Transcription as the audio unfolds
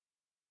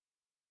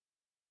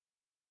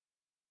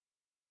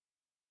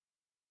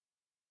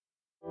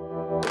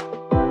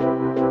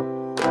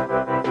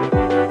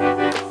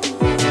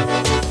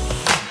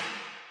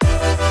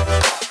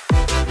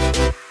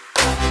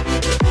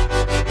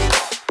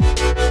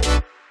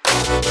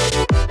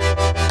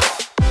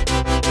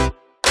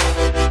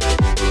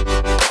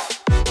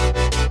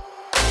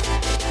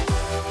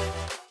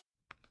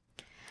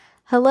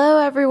Hello,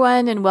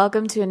 everyone, and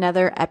welcome to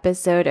another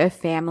episode of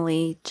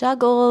Family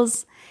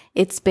Juggles.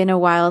 It's been a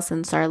while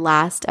since our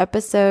last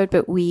episode,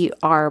 but we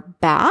are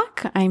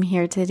back. I'm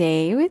here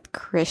today with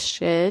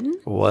Christian.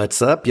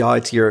 What's up, y'all?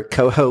 It's your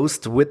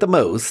co-host with the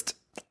most.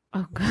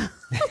 Oh, God.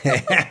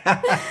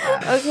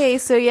 Okay,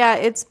 so yeah,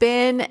 it's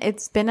been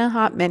a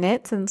hot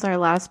minute since our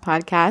last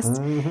podcast.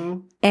 Mm-hmm.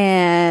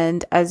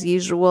 And as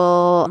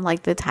usual,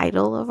 like the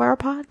title of our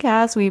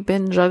podcast, we've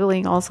been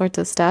juggling all sorts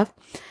of stuff.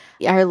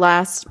 Our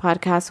last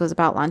podcast was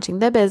about launching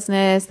the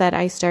business that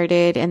I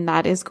started, and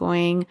that is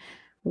going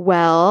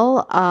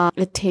well.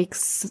 It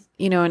takes,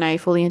 and I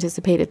fully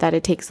anticipated that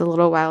it takes a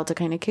little while to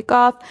kind of kick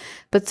off.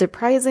 But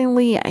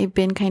surprisingly, I've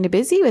been kind of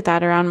busy with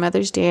that. Around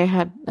Mother's Day, I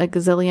had a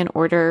gazillion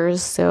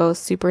orders, so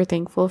super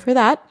thankful for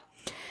that.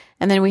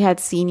 And then we had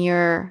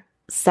senior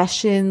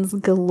sessions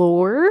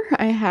galore.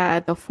 I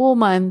had a full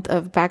month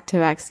of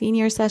back-to-back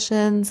senior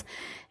sessions,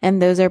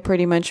 and those are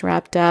pretty much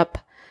wrapped up.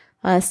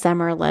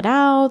 Summer let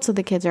out, so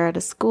the kids are out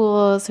of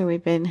school, so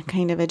we've been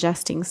kind of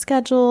adjusting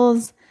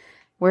schedules.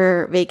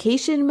 We're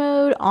vacation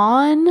mode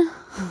on.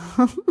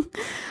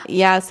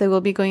 Yeah, so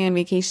we'll be going on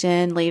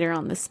vacation later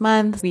on this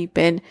month. We've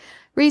been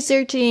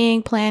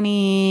researching,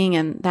 planning,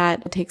 and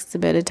that takes a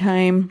bit of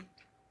time.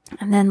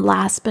 And then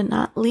last but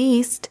not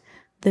least,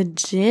 the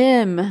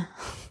gym.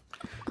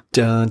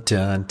 Dun,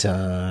 dun,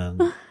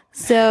 dun.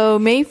 So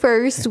May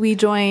 1st, we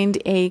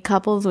joined a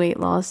couples weight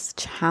loss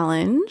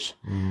challenge.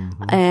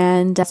 Mm-hmm.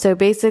 And so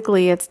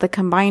basically it's the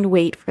combined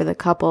weight for the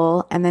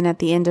couple. And then at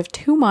the end of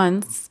 2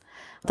 months,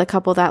 the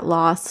couple that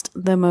lost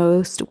the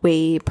most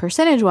weight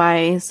percentage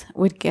wise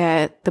would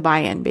get the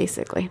buy-in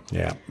basically.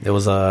 Yeah. It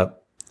was a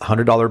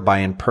 $100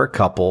 buy-in per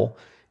couple.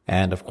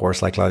 And of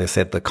course, like I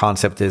said, the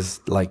concept is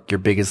like your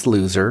biggest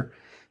loser.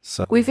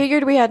 So we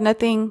figured we had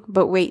nothing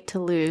but weight to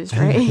lose,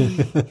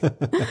 right?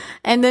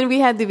 And then we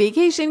had the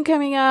vacation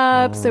coming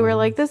up. So we're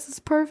like, this is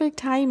perfect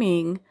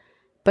timing.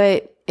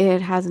 But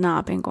it has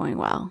not been going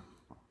well.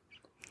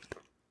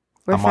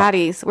 We're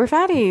fatties. We're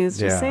fatties.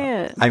 Just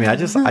say it. I mean, I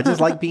just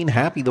like being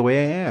happy the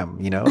way I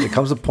am. There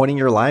comes a point in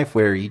your life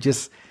where you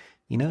just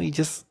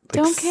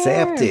don't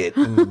accept care. it.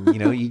 And,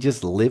 you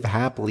just live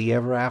happily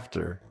ever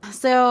after.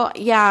 So,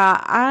 yeah,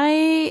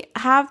 I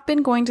have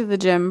been going to the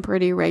gym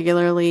pretty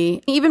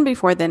regularly. Even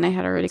before then, I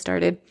had already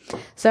started.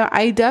 So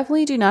I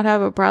definitely do not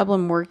have a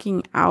problem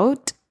working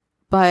out,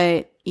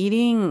 but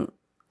eating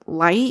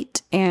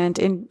light and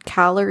in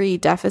calorie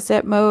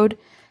deficit mode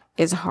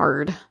is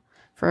hard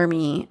for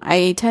me.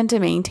 I tend to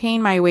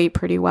maintain my weight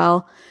pretty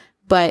well,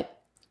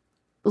 but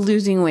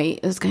losing weight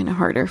is kind of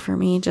harder for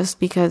me just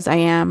because I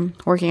am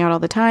working out all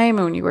the time.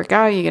 And when you work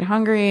out, you get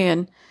hungry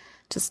and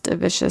just a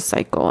vicious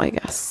cycle, I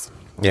guess.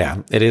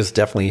 Yeah, it is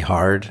definitely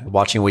hard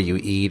watching what you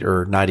eat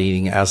or not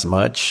eating as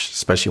much,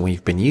 especially when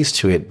you've been used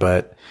to it.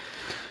 But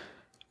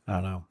I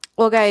don't know.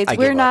 Well, guys,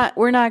 we're not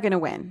going to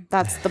win.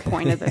 That's the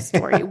point of this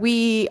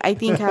story. I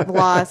think, have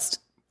lost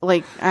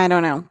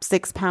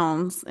 6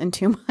 pounds in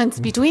 2 months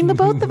between the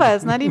both of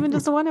us, not even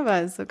just one of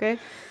us. Okay.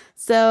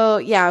 So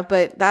yeah,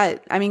 but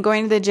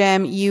going to the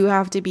gym, you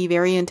have to be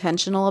very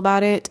intentional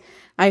about it.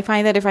 I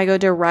find that if I go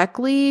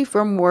directly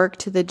from work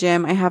to the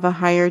gym, I have a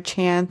higher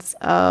chance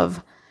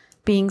of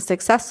being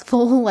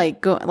successful,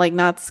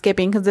 not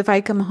skipping. Because if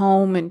I come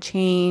home and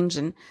change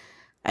and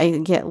I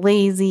get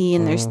lazy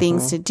and there's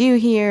things to do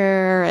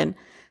here. And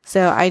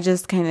so I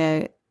just kind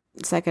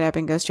of suck it up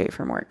and go straight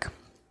from work.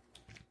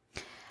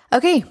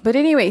 Okay. But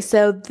anyway,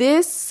 so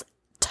this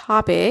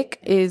topic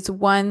is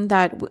one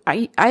that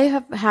I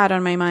have had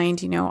on my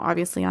mind,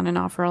 obviously on and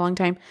off for a long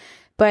time,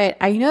 but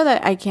I know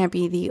that I can't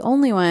be the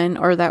only one,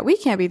 or that we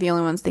can't be the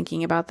only ones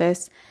thinking about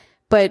this.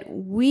 But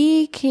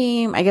we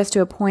came, I guess,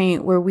 to a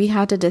point where we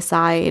had to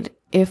decide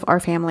if our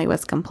family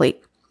was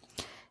complete.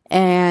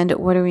 And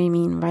what do we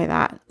mean by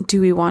that? Do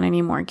we want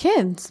any more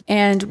kids?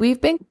 And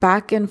we've been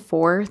back and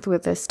forth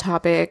with this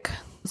topic.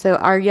 So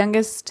our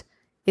youngest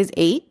is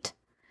 8,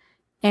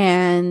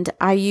 and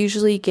I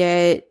usually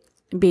get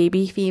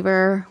baby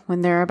fever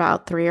when they're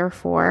about 3 or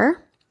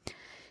 4.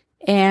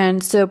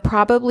 And so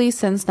probably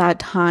since that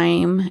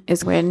time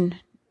is when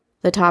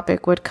the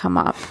topic would come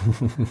up.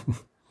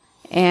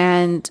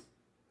 And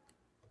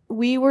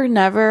we were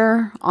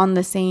never on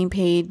the same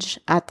page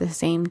at the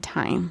same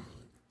time.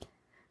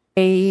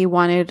 I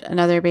wanted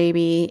another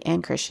baby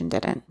and Christian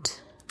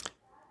didn't.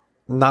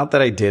 Not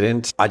that I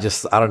didn't. I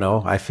don't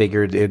know. I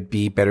figured it'd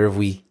be better if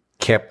we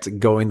kept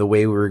going the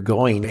way we were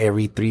going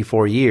every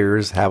 3-4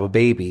 years, have a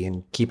baby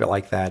and keep it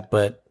like that.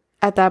 But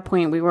at that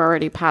point, we were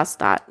already past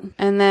that.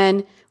 And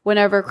then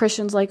whenever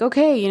Christian's like,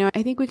 okay,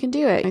 I think we can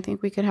do it. I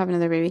think we could have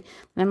another baby.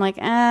 And I'm like,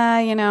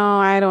 I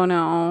don't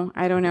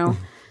know.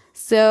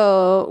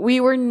 So we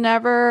were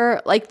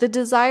never, the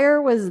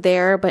desire was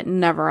there, but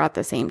never at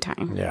the same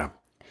time. Yeah.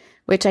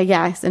 Which I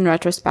guess in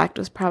retrospect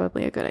was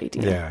probably a good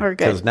idea. Yeah,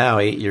 because now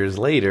 8 years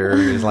later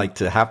is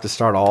to have to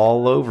start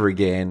all over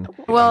again.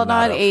 Well,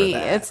 not 8.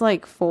 It's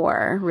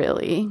 4,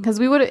 really.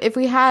 Because we would, if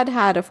we had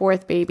a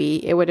 4th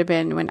baby, it would have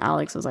been when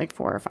Alex was 4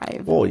 or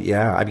 5. Well,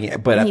 yeah.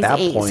 But at that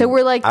 8. point, so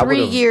we're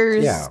 3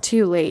 years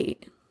too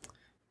late.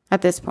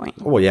 at this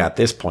point. Well, yeah, at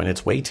this point,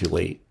 it's way too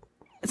late.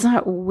 It's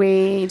not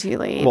way too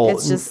late. Well,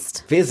 it's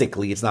just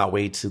physically, it's not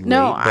way too late.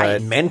 No,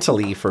 but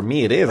mentally, for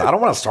me, it is. I don't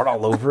want to start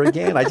all over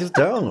again. I just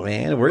don't,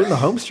 man. We're in the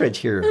home stretch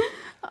here.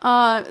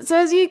 So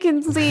as you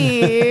can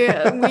see,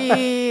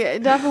 we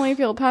definitely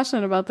feel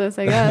passionate about this,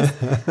 I guess.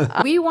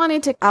 We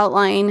wanted to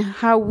outline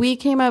how we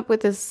came up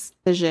with this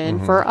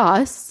vision for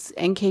us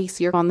in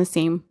case you're on the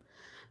same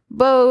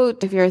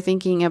boat, if you're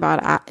thinking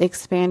about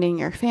expanding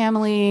your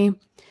family.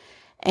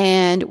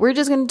 And we're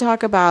just going to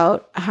talk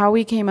about how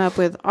we came up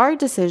with our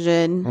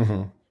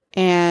decision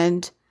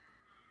and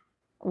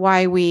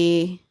why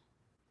we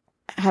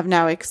have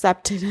now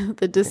accepted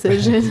the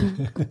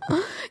decision.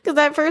 Because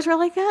at first we're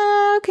like,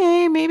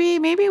 okay,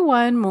 maybe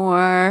one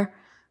more.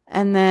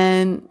 And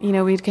then,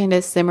 we'd kind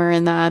of simmer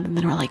in that. And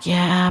then we're like,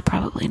 yeah,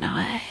 probably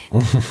not.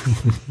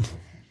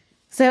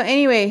 So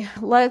anyway,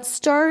 let's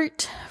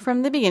start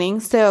from the beginning.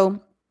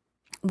 So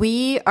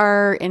we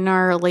are in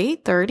our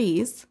late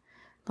 30s.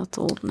 That's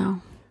old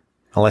now.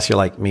 Unless you're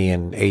like me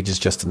and age is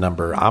just a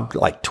number. I'm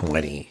like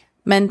 20.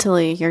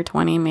 Mentally, you're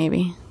 20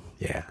 maybe.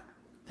 Yeah.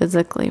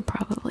 Physically,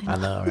 probably not.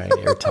 I know, right?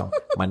 Every time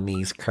my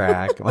knees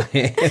crack.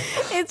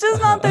 It's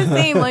just not the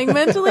same. Like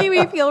mentally,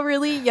 we feel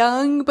really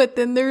young, but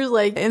then there's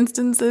like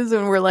instances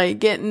when we're like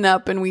getting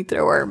up and we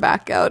throw our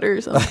back out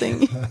or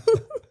something.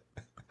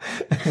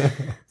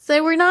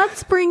 So we're not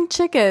spring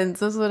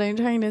chickens, is what I'm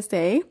trying to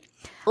say.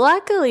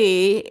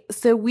 Luckily,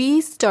 so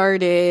we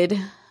started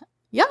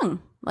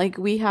young. Like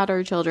we had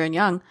our children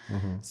young.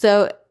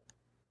 So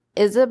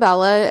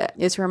Isabella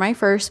is from my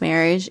first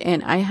marriage,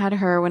 and I had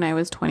her when I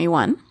was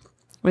 21,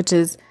 which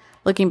is,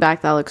 looking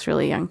back, that looks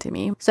really young to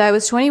me. So I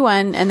was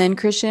 21, and then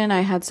Christian,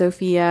 I had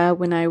Sophia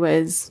when I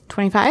was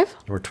 25.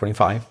 We're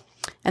 25.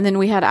 And then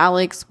we had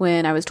Alex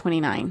when I was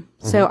 29.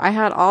 So I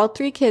had all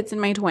 3 kids in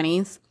my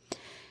 20s.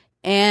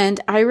 And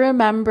I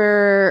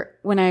remember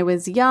when I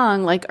was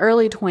young, like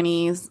early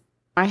 20s,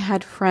 I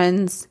had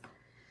friends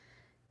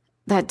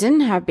that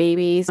didn't have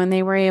babies and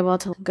they were able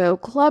to go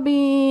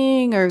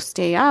clubbing or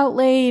stay out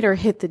late or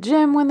hit the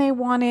gym when they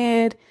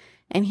wanted.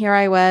 And here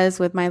I was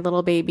with my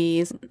little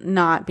babies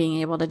not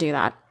being able to do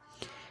that.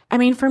 I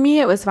mean, for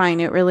me, it was fine.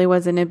 It really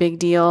wasn't a big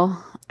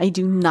deal. I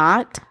do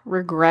not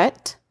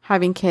regret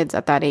having kids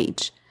at that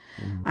age.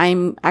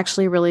 I'm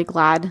actually really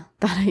glad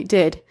that I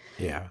did.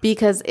 Yeah.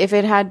 Because if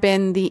it had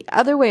been the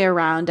other way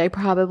around, I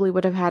probably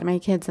would have had my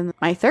kids in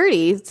my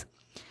 30s.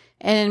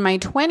 And in my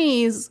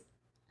 20s,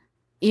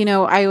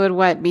 I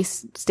would be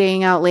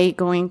staying out late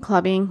going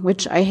clubbing,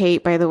 which I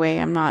hate, by the way.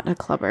 I'm not a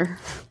clubber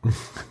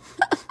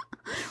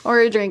or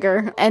a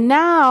drinker. And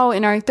now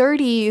in our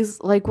 30s,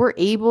 like we're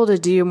able to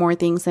do more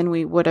things than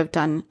we would have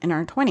done in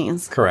our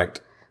 20s.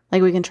 Correct.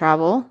 Like we can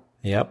travel.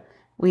 Yep.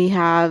 We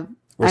have.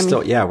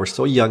 We're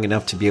still young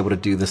enough to be able to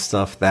do the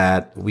stuff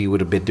that we would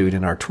have been doing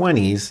in our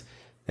 20s,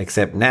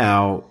 except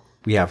now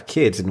we have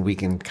kids and we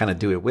can kind of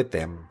do it with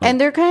them.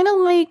 And they're kind of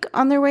like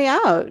on their way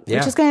out,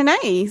 which is kind of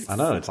nice. I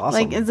know. It's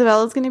awesome. Like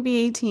Isabella's going to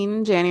be 18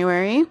 in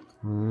January.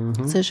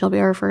 So she'll be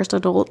our first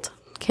adult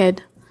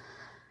kid.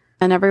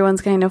 And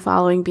everyone's kind of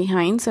following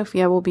behind.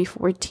 Sophia will be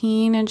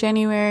 14 in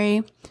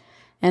January.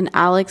 And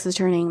Alex is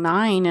turning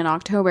 9 in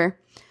October.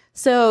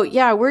 So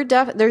yeah,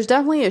 there's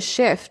definitely a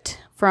shift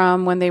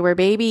from when they were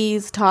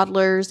babies,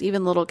 toddlers,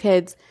 even little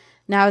kids.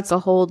 Now it's a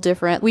whole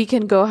different, we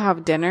can go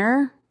have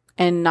dinner.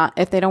 And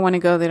if they don't want to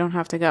go, they don't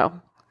have to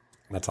go.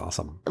 That's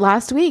awesome.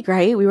 Last week,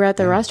 right? We were at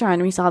the restaurant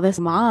and we saw this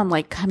mom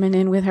like coming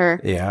in with her.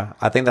 Yeah.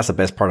 I think that's the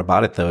best part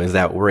about it, though, is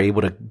that we're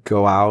able to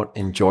go out,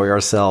 enjoy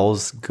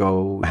ourselves,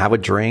 go have a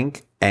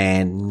drink,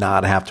 and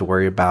not have to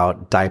worry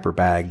about diaper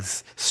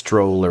bags,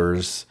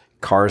 strollers,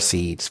 car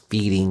seats,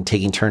 feeding,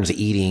 taking turns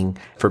eating.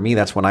 For me,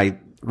 that's when I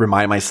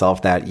remind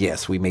myself that,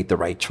 yes, we made the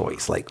right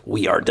choice. Like,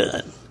 we are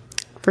done.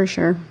 For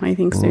sure. I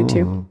think so,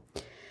 too.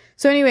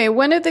 So anyway,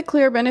 one of the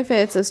clear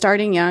benefits of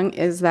starting young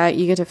is that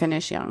you get to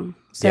finish young.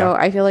 So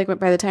I feel like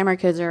by the time our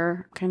kids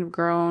are kind of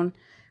grown,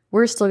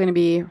 we're still going to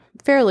be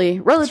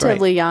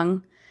relatively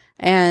young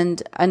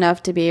and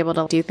enough to be able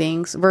to do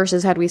things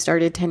versus had we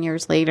started 10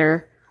 years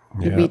later,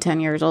 we'd be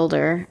 10 years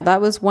older. That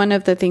was one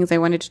of the things I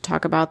wanted to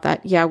talk about,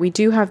 that, we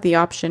do have the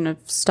option of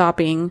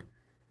stopping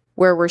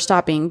where we're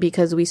stopping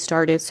because we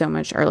started so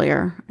much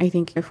earlier. I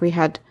think if we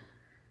had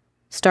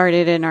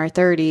started in our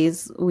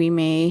 30s, we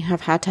may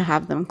have had to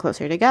have them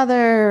closer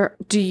together.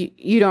 Do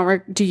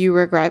you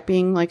regret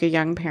being like a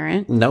young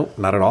parent? No,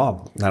 not at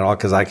all. Not at all.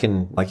 Because I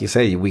can, like you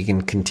say, we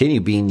can continue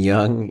being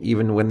young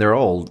even when they're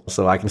old.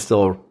 So I can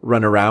still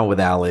run around with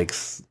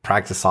Alex,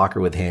 practice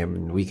soccer with him,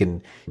 and we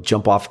can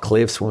jump off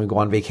cliffs when we go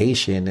on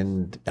vacation,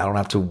 and I don't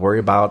have to worry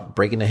about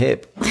breaking a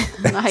hip.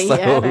 Not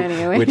yet,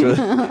 anyway.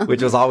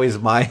 which was always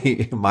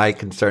my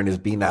concern, is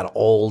being that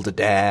old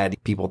dad.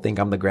 People think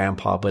I'm the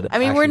grandpa, but I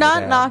mean, we're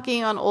not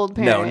knocking on old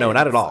parents. No,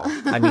 not at all.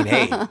 I mean,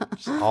 hey,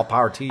 all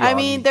power to you. I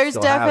mean, there's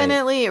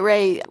definitely,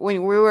 right,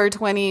 when we were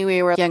 20,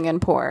 we were young and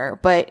poor.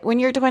 But when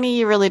you're 20,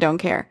 you really don't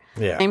care.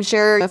 Yeah. I'm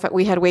sure if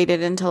we had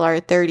waited until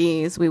our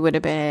 30s, we would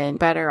have been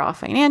better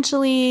off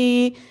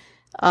financially.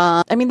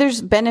 I mean,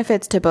 there's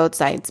benefits to both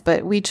sides,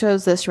 but we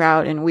chose this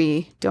route and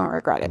we don't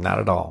regret it. Not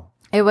at all.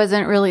 It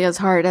wasn't really as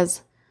hard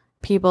as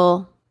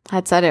people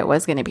had said it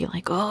was going to be.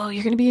 Like, oh,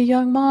 you're going to be a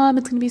young mom.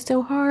 It's going to be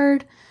so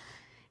hard.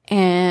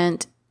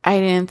 And I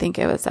didn't think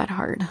it was that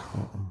hard.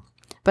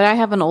 But I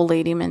have an old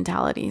lady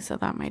mentality, so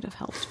that might have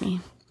helped me.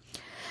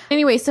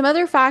 Anyway, some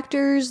other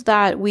factors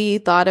that we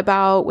thought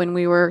about when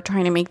we were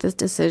trying to make this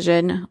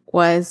decision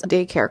was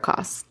daycare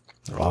costs.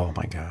 Oh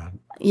my God.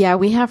 Yeah,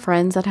 we have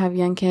friends that have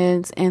young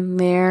kids and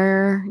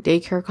their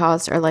daycare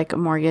costs are like a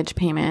mortgage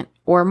payment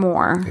or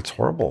more. It's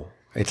horrible.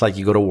 It's like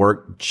you go to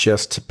work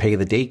just to pay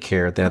the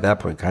daycare. Then at that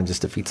point, it kind of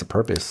just defeats the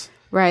purpose.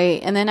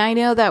 Right. And then I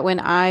know that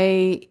when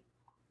I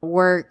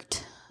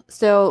worked,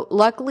 so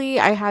luckily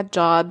I had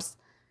jobs.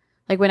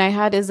 Like when I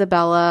had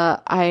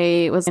Isabella,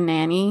 I was a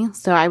nanny,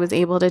 so I was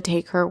able to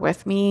take her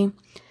with me.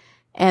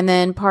 And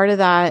then part of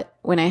that,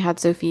 when I had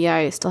Sophia,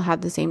 I still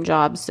had the same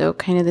job. So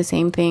kind of the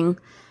same thing.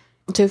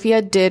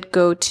 Sophia did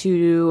go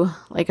to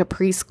like a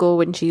preschool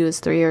when she was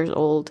 3 years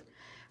old.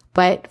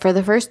 But for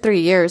the first 3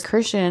 years,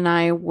 Christian and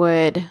I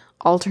would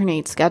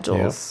alternate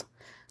schedules.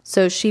 Yep.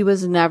 So she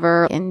was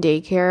never in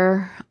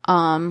daycare.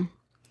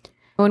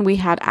 When we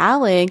had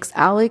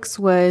Alex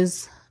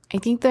was, I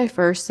think the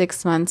first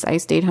 6 months I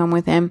stayed home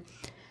with him.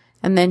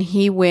 And then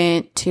he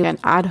went to an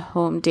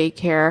at-home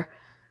daycare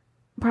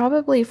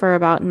probably for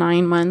about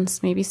 9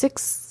 months, maybe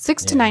six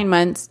to 9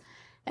 months.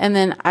 And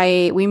then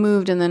we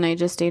moved and then I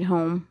just stayed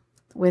home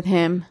with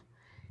him.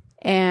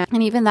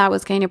 And even that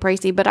was kind of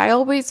pricey, but I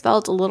always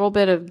felt a little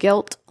bit of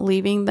guilt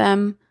leaving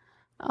them.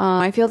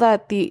 I feel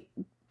that the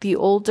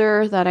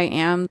older that I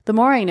am, the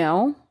more I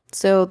know.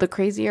 So the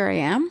crazier I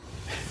am.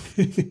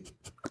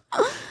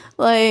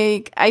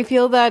 Like, I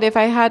feel that if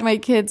I had my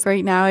kids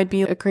right now, I'd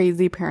be a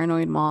crazy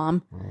paranoid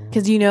mom.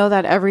 Because you know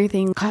that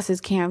everything causes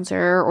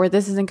cancer, or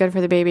this isn't good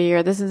for the baby,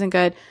 or this isn't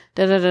good,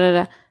 da da da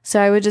da. So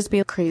I would just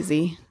be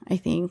crazy, I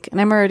think. And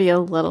I'm already a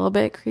little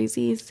bit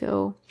crazy,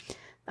 so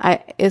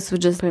this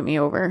would just put me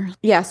over.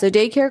 Yeah, so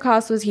daycare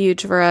cost was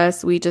huge for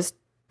us. We just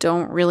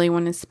don't really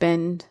want to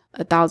spend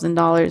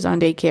 $1,000 on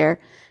daycare.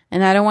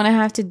 And I don't want to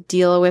have to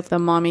deal with the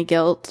mommy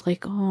guilt.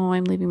 Like, oh,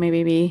 I'm leaving my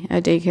baby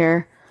at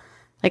daycare.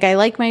 Like, I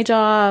like my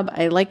job,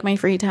 I like my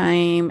free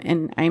time,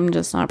 and I'm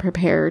just not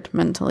prepared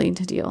mentally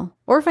to deal.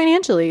 Or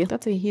financially.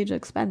 That's a huge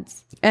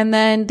expense. And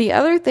then the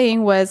other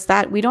thing was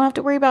that we don't have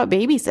to worry about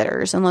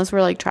babysitters unless we're,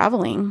 like,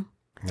 traveling.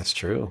 That's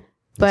true.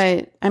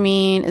 But, I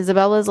mean,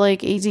 Isabella's,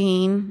 like,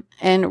 18.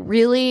 And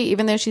really,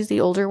 even though she's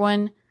the older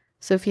one,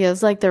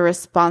 Sophia's, like, the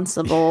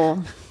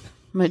responsible,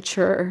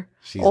 mature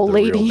old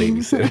lady. Real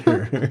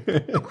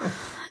babysitter.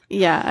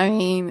 Yeah, I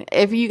mean,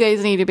 if you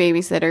guys need a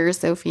babysitter,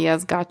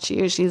 Sophia's got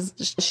you. She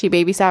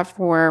babysat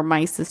for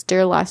my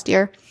sister last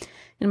year.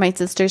 And my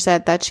sister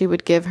said that she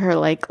would give her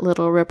like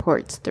little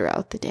reports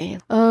throughout the day.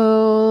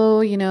 Oh,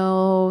 you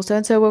know,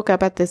 so-and-so woke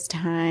up at this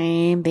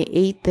time. They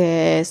ate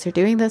this. They're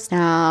doing this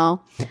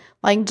now.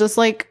 Like, just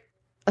like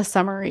a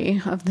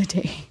summary of the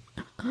day.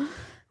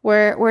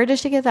 Where does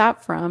she get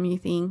that from, you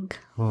think?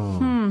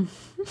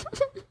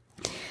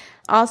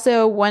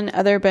 Also, one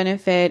other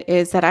benefit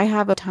is that I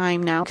have a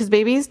time now because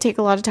babies take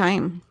a lot of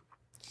time.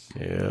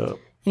 Yeah. And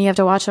you have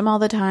to watch them all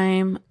the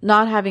time.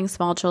 Not having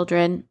small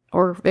children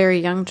or very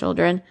young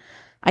children,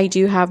 I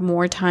do have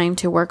more time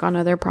to work on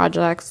other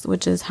projects,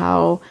 which is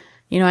how,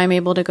 you know, I'm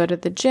able to go to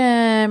the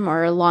gym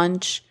or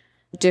launch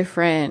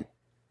different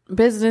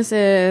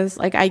businesses.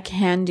 Like, I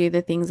can do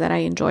the things that I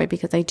enjoy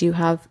because I do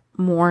have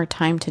more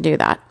time to do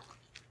that.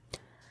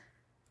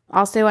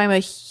 Also, I'm a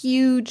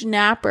huge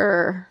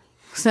napper.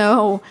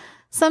 So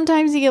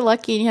sometimes you get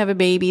lucky and you have a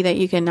baby that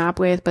you can nap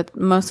with, but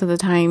most of the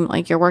time,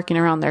 like, you're working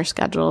around their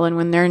schedule. And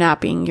when they're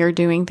napping, you're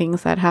doing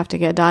things that have to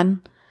get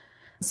done.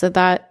 So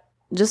that,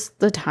 just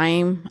the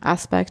time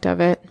aspect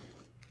of it.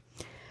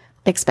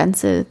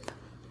 Expensive.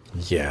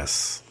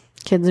 Yes.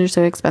 Kids are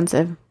so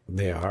expensive.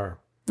 They are.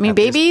 I mean,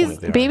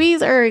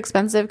 babies are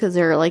expensive because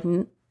they're like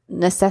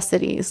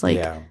necessities,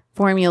 like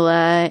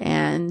formula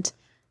and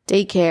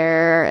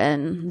daycare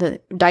and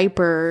the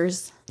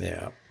diapers.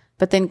 Yeah.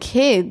 But then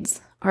kids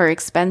are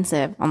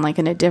expensive on like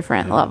in a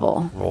different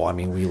level. Well, I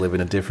mean, we live in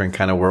a different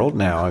kind of world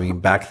now. I mean,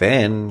 back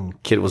then,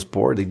 kid was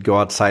bored, they'd go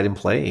outside and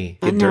play,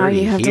 get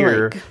dirty.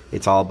 Here,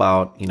 it's all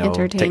about, you know,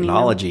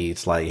 technology. Them.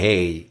 It's like,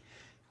 hey,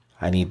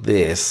 I need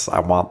this, I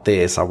want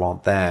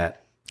that.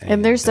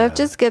 And their stuff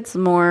just gets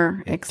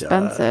more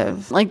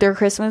expensive. Like their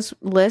Christmas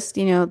list,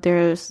 you know,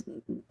 there's,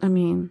 I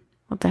mean,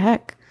 what the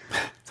heck?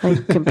 It's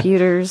like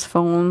computers,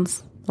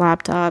 phones,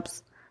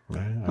 laptops.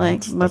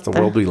 Like that's the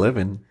world we live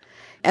in.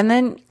 And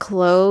then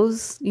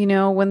clothes, you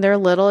know, when they're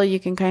little, you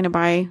can kind of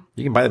buy.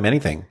 You can buy them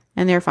anything.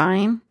 And they're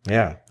fine.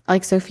 Yeah.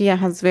 Like Sophia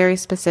has very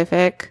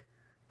specific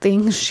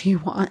things she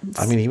wants.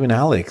 I mean, even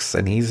Alex,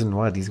 and he's in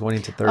what? He's going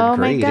into third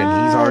grade,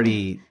 and he's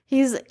already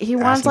he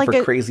wants like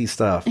for crazy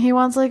stuff. He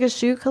wants like a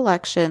shoe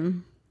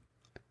collection.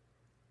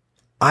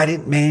 I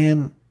didn't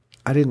even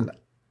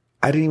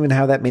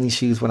have that many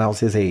shoes when I was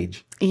his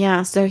age.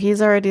 Yeah, so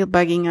he's already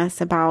bugging us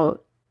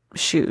about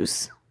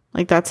shoes.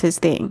 Like that's his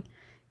thing.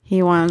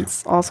 He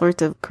wants all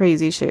sorts of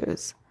crazy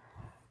shoes.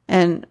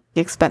 and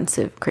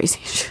expensive,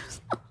 crazy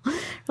shoes.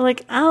 We're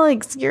like,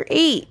 Alex, you're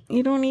 8.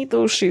 You don't need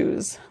those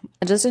shoes.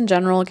 Just in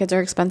general, kids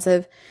are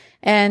expensive.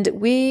 And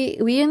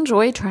we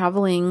enjoy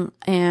traveling.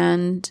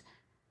 And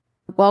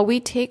while we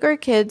take our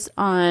kids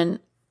on,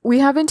 we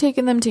haven't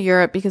taken them to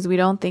Europe because we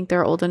don't think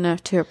they're old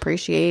enough to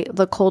appreciate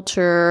the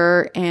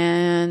culture.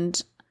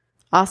 And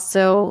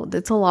also,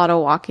 it's a lot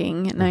of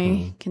walking. And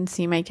I can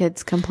see my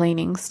kids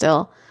complaining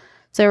still.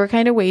 So we're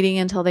kind of waiting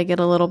until they get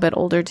a little bit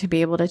older to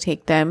be able to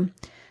take them.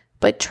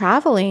 But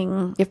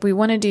traveling, if we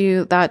want to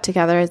do that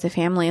together as a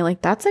family,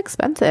 like that's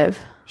expensive.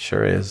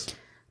 Sure is.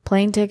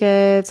 Plane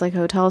tickets, like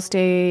hotel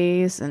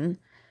stays, and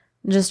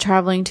just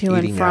traveling to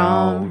Eating and from.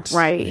 out.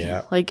 Right.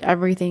 Yeah. Like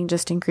everything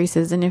just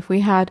increases. And if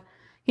we had,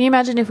 can you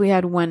imagine if we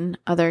had one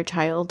other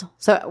child?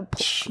 So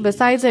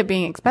besides it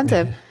being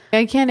expensive,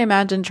 I can't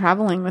imagine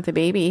traveling with a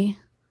baby.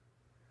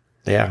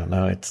 Yeah,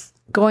 no, it's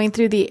Going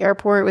through the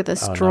airport with a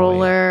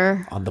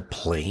stroller. on the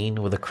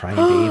plane with a crying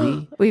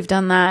baby. We've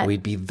done that.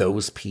 We'd be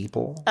those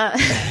people.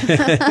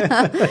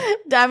 I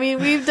mean,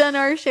 we've done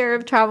our share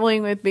of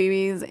traveling with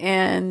babies,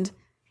 and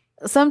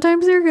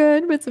sometimes they're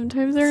good, but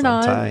sometimes they're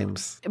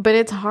Sometimes. not. But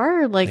it's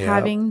hard, like Yeah.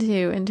 having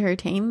to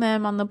entertain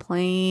them on the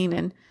plane.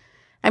 And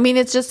I mean,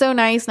 it's just so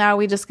nice now.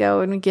 We just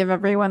go and we give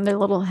everyone their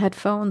little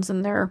headphones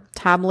and their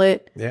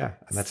tablet. Yeah,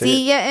 and that's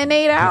See it. ya in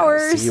 8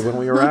 hours. See you when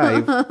we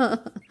arrive.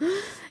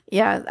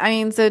 Yeah, I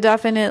mean, so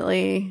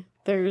definitely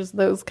there's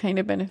those kind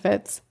of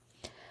benefits.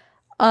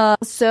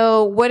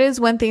 So what is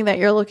one thing that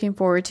you're looking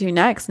forward to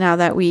next now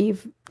that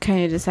we've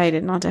kind of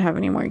decided not to have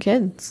any more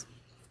kids?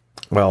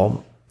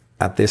 Well,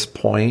 at this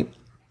point,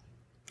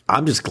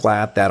 I'm just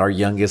glad that our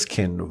youngest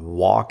can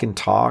walk and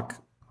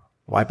talk,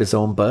 wipe his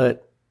own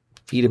butt,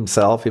 feed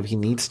himself if he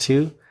needs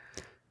to.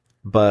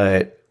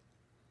 But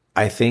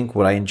I think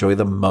what I enjoy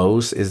the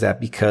most is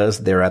that because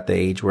they're at the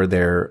age where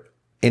they're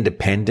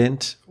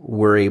independent,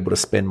 we're able to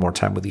spend more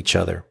time with each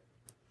other.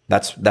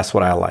 That's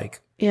what I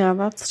like. Yeah,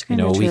 that's kind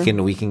of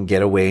true. We can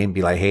get away and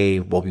be like, hey,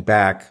 we'll be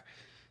back,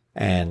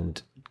 and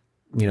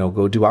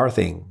go do our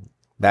thing.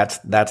 That's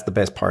the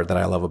best part that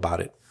I love about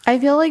it. I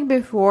feel like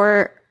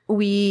before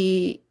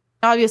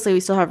obviously we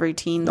still have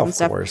routines and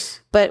stuff. Of course.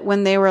 But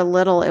when they were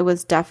little, it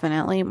was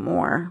definitely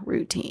more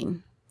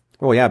routine.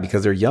 Well, yeah,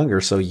 because they're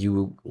younger, so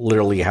you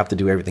literally have to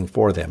do everything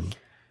for them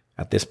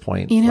at this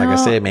point. You Like I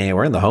know, said, man,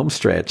 we're in the home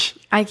stretch.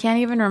 I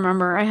can't even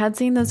remember. I had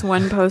seen this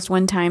one post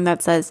one time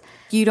that says,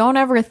 you don't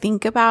ever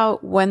think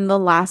about when the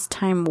last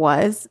time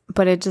was,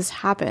 but it just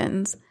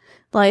happens.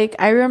 Like,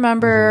 I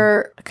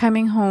remember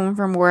coming home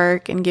from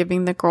work and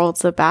giving the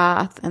girls a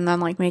bath and then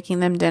like making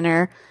them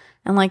dinner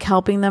and like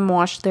helping them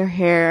wash their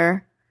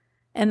hair.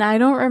 And I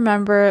don't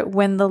remember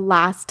when was the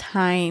last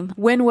time,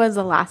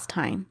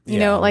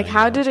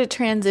 how did it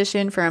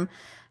transition from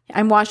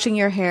I'm washing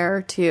your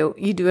hair to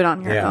you do it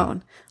on your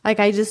own?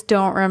 Like, I just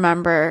don't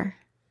remember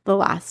the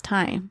last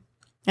time.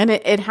 And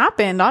it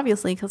happened,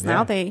 obviously, because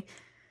now they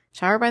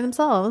shower by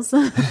themselves.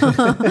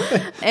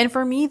 And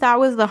for me, that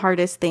was the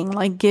hardest thing,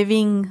 like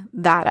giving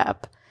that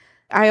up.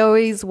 I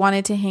always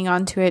wanted to hang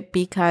on to it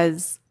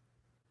because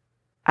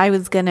I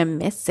was going to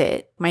miss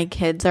it. My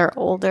kids are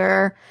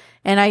older,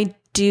 and I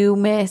do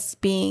miss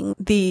being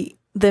the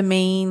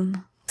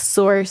main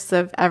source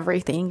of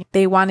everything.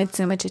 They wanted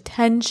so much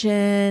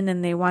attention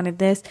and they wanted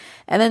this.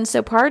 And then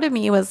so part of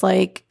me was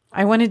like,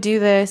 I want to do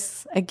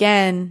this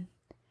again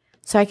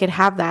so I could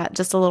have that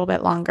just a little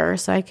bit longer,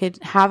 so I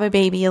could have a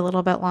baby a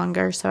little bit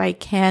longer, so I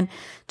can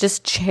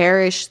just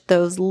cherish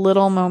those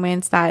little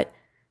moments that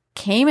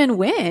came and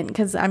went.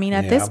 Because I mean,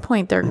 at this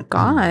point, they're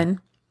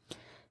gone.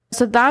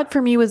 So that for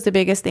me was the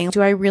biggest thing.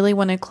 Do I really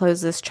want to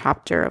close this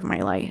chapter of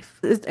my life?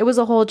 It was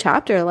a whole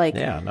chapter. Like,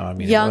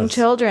 young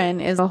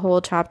children is a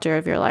whole chapter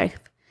of your life.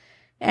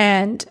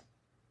 And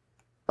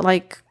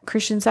like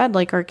Christian said,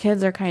 like our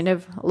kids are kind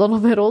of a little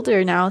bit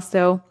older now.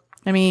 So,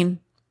 I mean,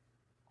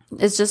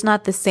 it's just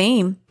not the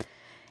same.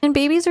 And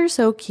babies are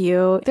so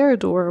cute. They're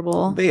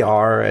adorable. They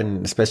are.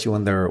 And especially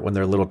when they're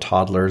little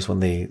toddlers, when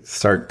they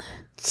start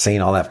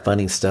saying all that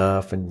funny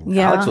stuff. And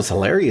Alex was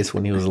hilarious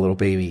when he was a little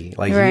baby.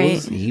 Like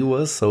he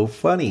was so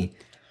funny.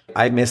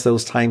 I miss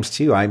those times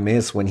too. I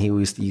miss when he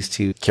used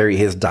to carry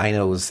his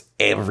dinos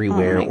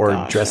everywhere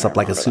dress up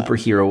like a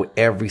superhero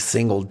every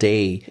single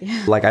day.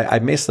 Yeah. Like I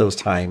miss those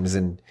times,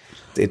 and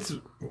it's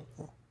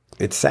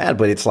sad,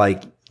 but it's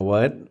like,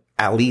 what?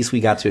 At least we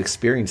got to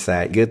experience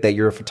that. Good that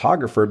you're a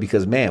photographer,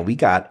 because man, we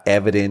got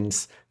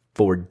evidence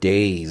for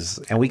days,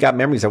 and we got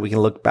memories that we can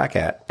look back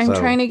at. I'm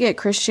trying to get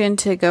Christian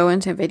to go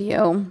into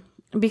video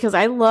because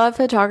I love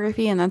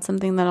photography, and that's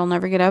something that I'll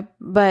never get up.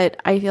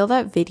 But I feel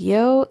that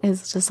video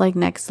is just like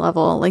next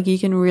level. Like you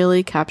can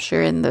really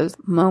capture in those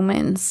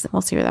moments.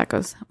 We'll see where that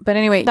goes. But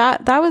anyway,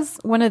 that was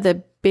one of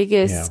the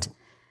biggest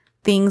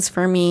things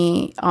for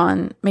me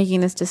on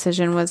making this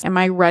decision was, am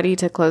I ready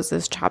to close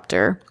this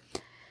chapter?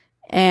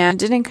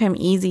 And it didn't come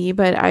easy,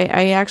 but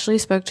I actually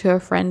spoke to a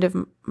friend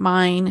of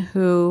mine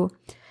who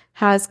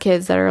has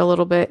kids that are a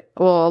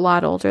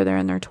lot older. They're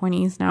in their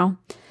 20s now.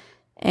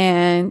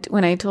 And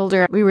when I told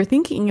her we were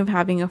thinking of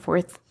having a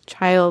 4th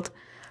child,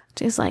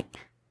 she's like,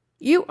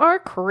 You are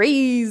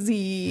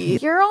crazy.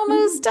 You're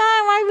almost done.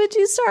 Why would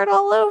you start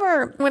all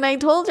over? When I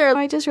told her,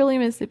 I just really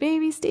miss the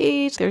baby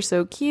stage. They're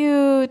so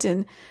cute.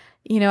 And,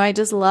 I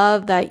just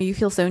love that you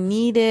feel so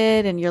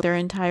needed and you're their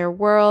entire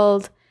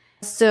world.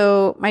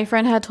 So my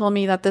friend had told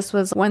me that this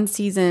was one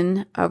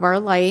season of our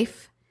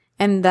life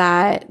and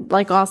that,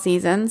 like all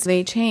seasons,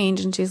 they change.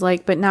 And she's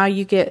like, but now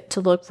you get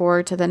to look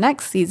forward to the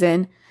next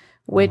season,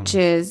 which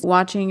is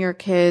watching your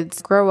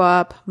kids grow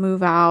up,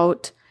 move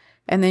out.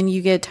 And then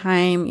you get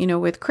time,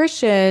 with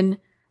Christian,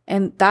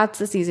 and that's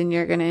the season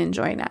you're going to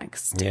enjoy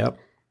next. Yep.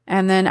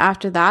 And then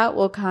after that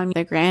will come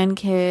the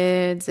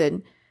grandkids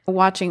and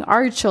watching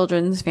our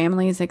children's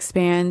families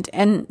expand.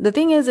 And the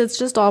thing is, it's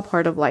just all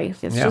part of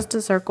life. It's just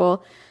a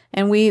circle.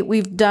 And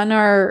we've done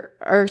our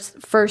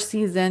first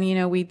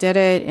season, we did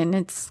it and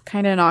it's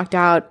kind of knocked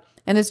out.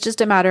 And it's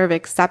just a matter of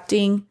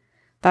accepting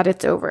that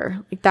it's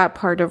over. Like that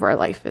part of our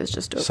life is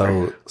just over.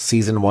 So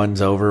season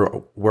 1's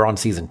over. We're on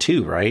season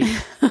 2, right?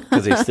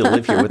 Because they still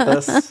live here with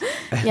us.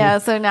 Yeah.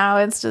 So now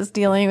it's just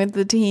dealing with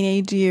the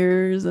teenage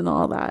years and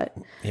all that.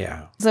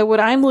 Yeah. So what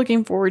I'm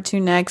looking forward to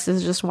next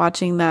is just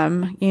watching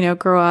them,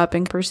 grow up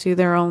and pursue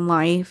their own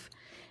life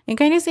and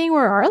kind of seeing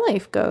where our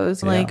life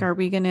goes. Like,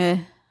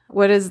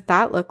 what does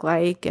that look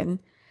like? And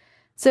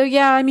so,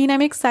 yeah, I'm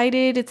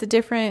excited.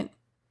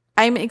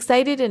 I'm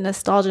excited and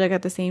nostalgic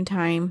at the same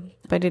time,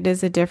 but it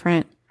is a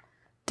different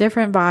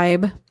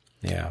vibe.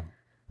 Yeah.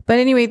 But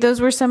anyway,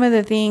 those were some of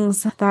the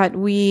things that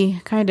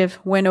we kind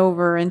of went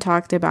over and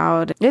talked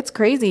about. It's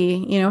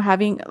crazy,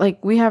 having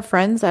we have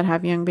friends that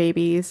have young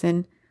babies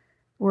and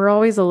we're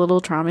always a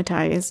little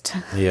traumatized.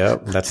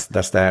 Yep.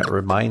 That's that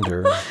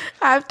reminder.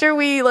 After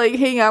we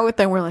hang out with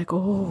them, we're like,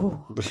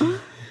 oh,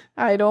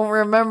 I don't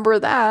remember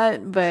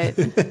that. But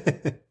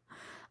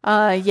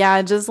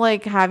just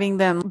having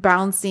them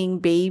bouncing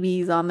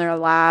babies on their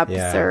laps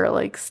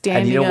or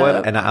standing and you know up.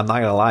 what? And I'm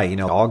not gonna lie,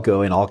 I'll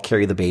go and I'll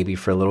carry the baby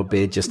for a little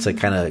bit just to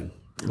kind of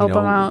help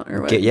them out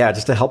or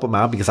just to help them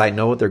out because I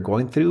know what they're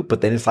going through.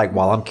 But then it's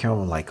while I'm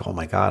carrying, I'm like, oh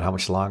my God, how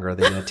much longer are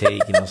they gonna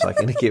take? So I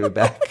can give it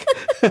back.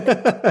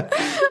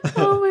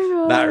 Oh my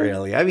God. Not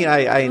really.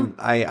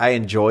 I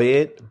enjoy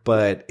it,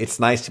 but it's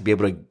nice to be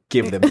able to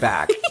give them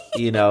back.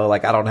 I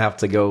don't have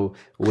to go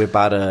whip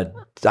out a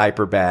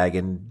diaper bag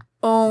and.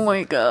 Oh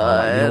my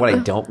God. You know what I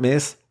don't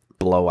miss?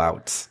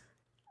 Blowouts.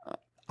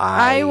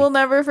 I will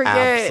never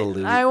forget.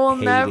 I will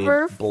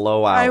never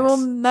blowouts. I will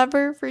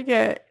never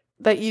forget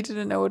that you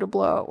didn't know what a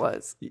blowout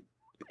was.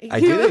 I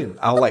didn't.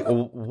 I was like,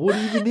 well, what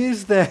even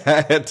is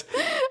that?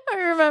 I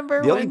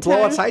remember the only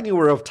blowouts I knew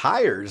were of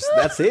tires.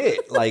 That's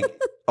it.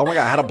 Oh my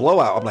God, I had a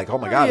blowout. I'm like, oh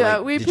my God.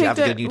 Yeah, did you have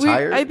to get a new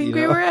tire? I think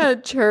we were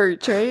at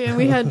church, right? And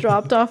we had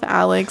dropped off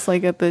Alex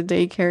at the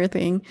daycare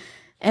thing.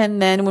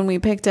 And then when we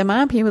picked him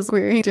up, he was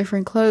wearing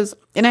different clothes.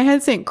 And I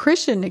had sent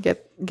Christian to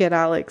get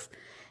Alex.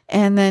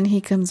 And then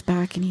he comes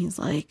back and he's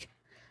like,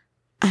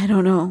 I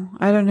don't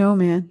know,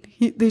 man.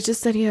 They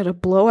just said he had a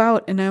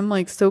blowout. And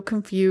I'm so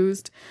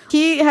confused.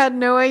 He had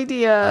no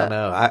idea. I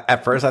know.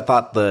 At first, I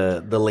thought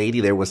the lady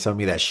there was telling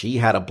me that she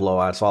had a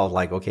blowout. So I was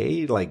like,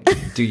 okay,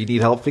 do you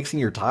need help fixing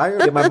your tire?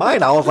 In my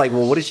mind, I was like,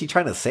 well, what is she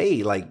trying to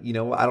say? I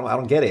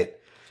don't get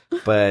it.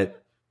 But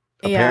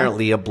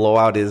apparently a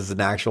blowout is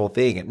an actual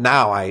thing.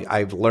 Now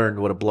I've learned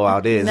what a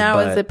blowout is. Now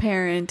as a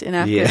parent and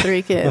after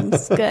 3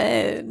 kids.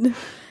 Good.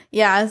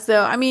 Yeah.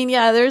 So,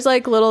 there's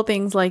little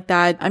things like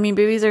that.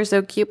 Babies are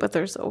so cute, but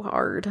they're so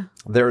hard.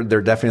 They're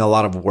definitely a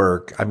lot of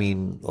work.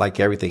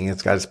 Like everything,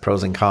 it's got its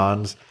pros and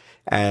cons.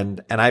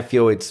 And I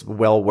feel it's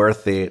well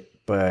worth it.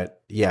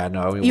 But yeah,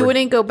 no. You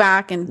wouldn't go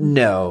back and.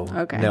 No.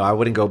 Okay. No, I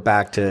wouldn't go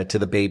back to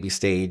the baby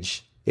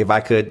stage. If I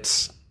could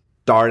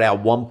start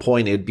at one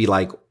point, it'd be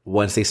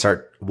once they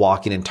start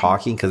walking and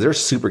talking, because they're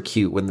super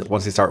cute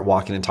once they start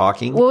walking and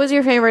talking. What was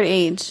your favorite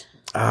age?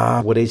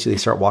 What age do they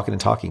start walking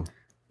and talking?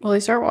 Well, they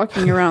start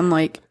walking around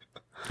I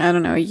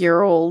don't know, a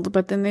year old,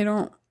 but then they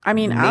don't.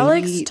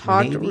 Alex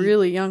talked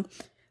really young,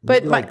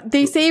 but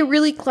they say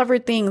really clever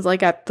things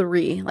at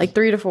 3,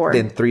 3 to 4.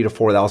 Then 3 to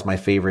 4, that was my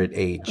favorite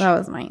age. That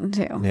was mine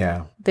too.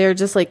 Yeah. They're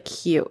just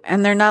cute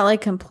and they're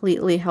not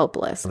completely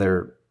helpless.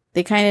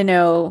 They kind of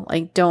know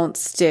don't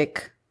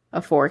stick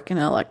a fork in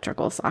an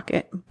electrical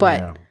socket,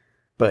 but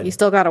you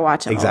still got to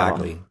watch them.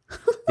 Exactly.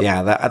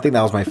 Yeah, I think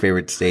that was my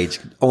favorite stage,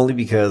 only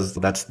because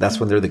that's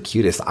when they're the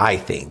cutest. I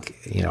think,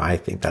 I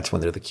think that's when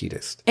they're the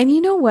cutest. And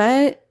you know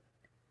what?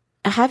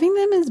 Having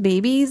them as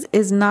babies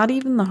is not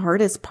even the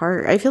hardest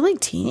part. I feel like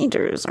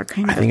teenagers are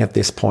kind of. I think at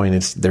this point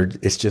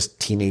it's just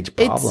teenage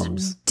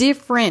problems. It's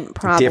different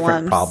problems.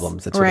 Different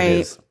problems. That's right. What it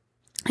is.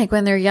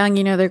 When they're young,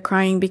 they're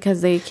crying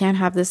because they can't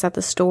have this at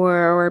the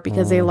store or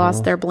because they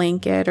lost their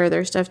blanket or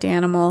their stuffed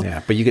animal.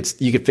 Yeah, but you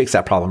could fix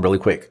that problem really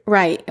quick.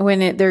 Right.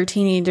 When they're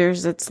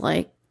teenagers, it's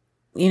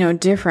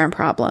different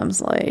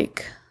problems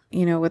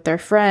with their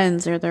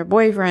friends or their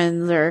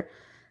boyfriends or,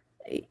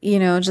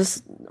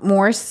 just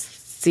more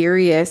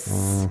serious.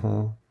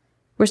 Mm-hmm.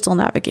 We're still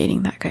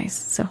navigating that, guys.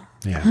 So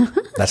yeah,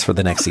 that's for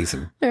the next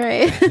season. All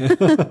right.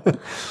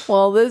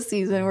 Well, this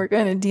season we're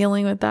kind of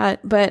dealing with that,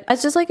 but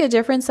it's just a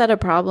different set of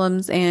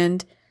problems.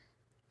 And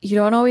you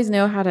don't always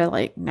know how to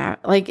like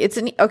it's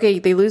okay,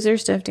 they lose their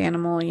stuffed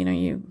animal,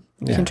 you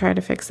can try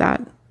to fix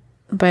that.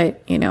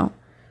 But,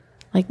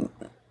 like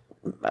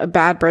a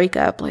bad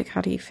breakup, like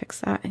how do you fix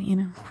that?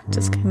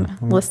 Just kind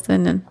of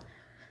listen and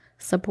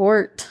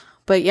support.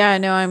 But yeah,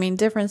 no, I mean,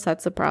 different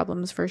sets of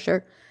problems for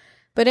sure.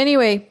 But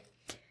anyway,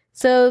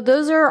 so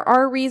those are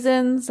our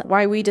reasons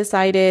why we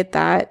decided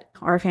that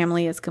our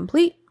family is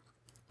complete.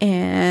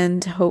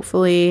 And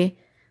hopefully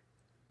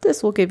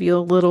this will give you a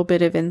little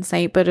bit of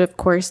insight. But of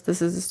course,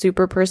 this is a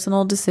super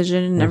personal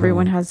decision and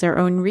everyone has their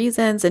own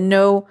reasons, and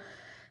no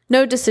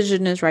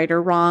decision is right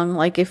or wrong.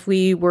 Like if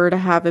we were to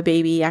have a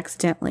baby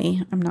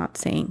accidentally, I'm not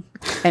saying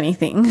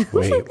anything.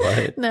 Wait,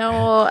 what?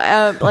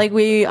 No, like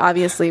we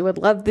obviously would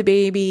love the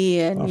baby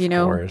and,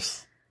 Of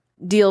course.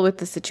 deal with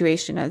the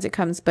situation as it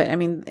comes. But I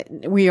mean,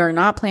 we are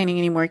not planning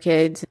any more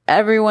kids.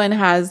 Everyone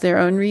has their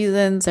own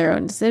reasons, their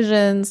own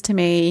decisions to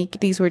make.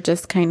 These were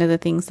just kind of the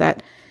things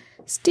that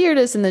steered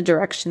us in the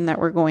direction that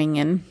we're going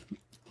in.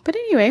 But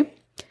anyway,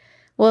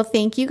 well,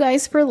 thank you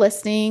guys for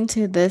listening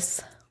to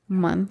this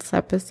month's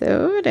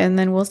episode, and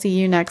then we'll see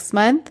you next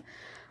month.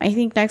 I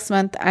think next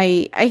month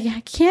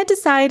I can't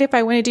decide if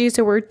I want to do,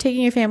 so we're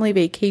taking a family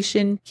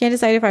vacation. Can't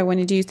decide if I want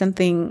to do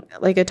something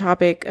like a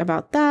topic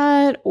about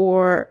that,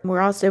 or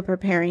we're also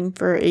preparing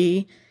for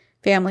a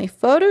family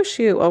photo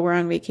shoot while we're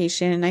on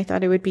vacation. And I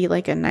thought it would be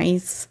like a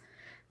nice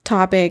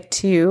topic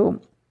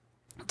to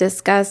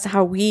discuss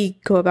how we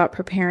go about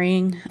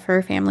preparing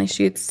for family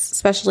shoots,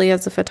 especially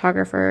as a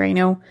photographer. I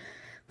know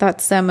that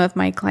some of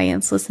my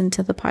clients listen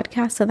to the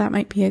podcast, so that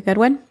might be a good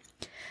one.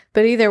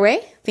 But either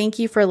way, thank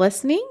you for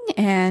listening.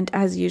 And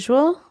as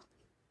usual,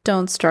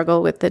 don't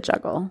struggle with the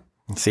juggle.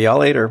 See y'all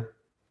later.